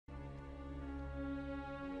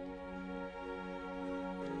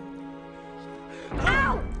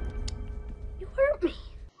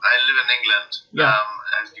England, Yeah.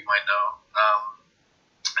 as you might know.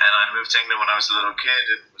 And I moved to England when I was a little kid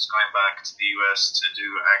and was going back to the US to do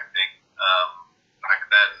acting back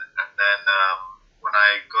then. And then when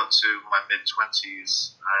I got to my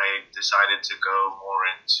mid-20s, I decided to go more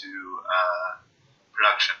into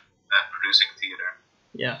production and producing theatre.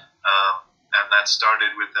 Yeah. And that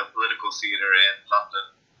started with a political theatre in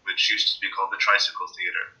London, which used to be called the Tricycle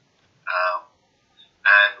Theatre.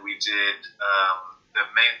 And we did, the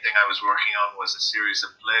main thing I was working on was a series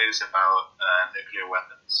of plays about nuclear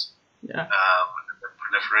weapons. Yeah. The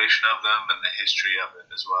proliferation of them and the history of it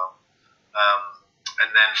as well. And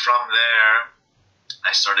then from there,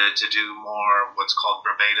 I started to do more what's called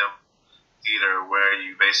verbatim theater, where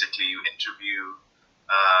you interview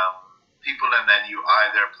people and then you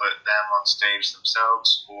either put them on stage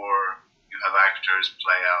themselves or you have actors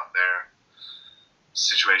play out their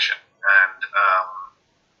situation. And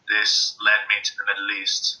this led me to the Middle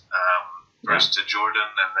East, first to Jordan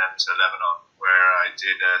and then to Lebanon, where I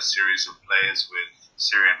did a series of plays with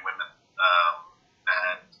Syrian women.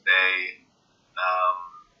 And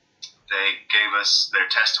they gave us their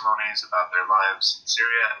testimonies about their lives in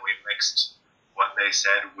Syria, and we mixed what they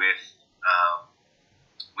said with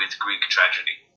Greek tragedy.